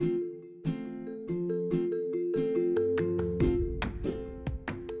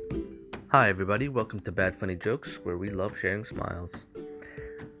Hi everybody, welcome to Bad Funny Jokes, where we love sharing smiles.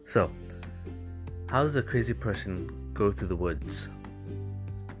 So, how does a crazy person go through the woods?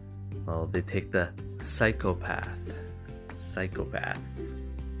 Well, they take the psychopath.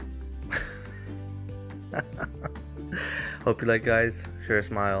 Hope you like, guys. Share a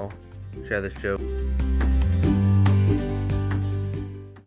smile, share this joke.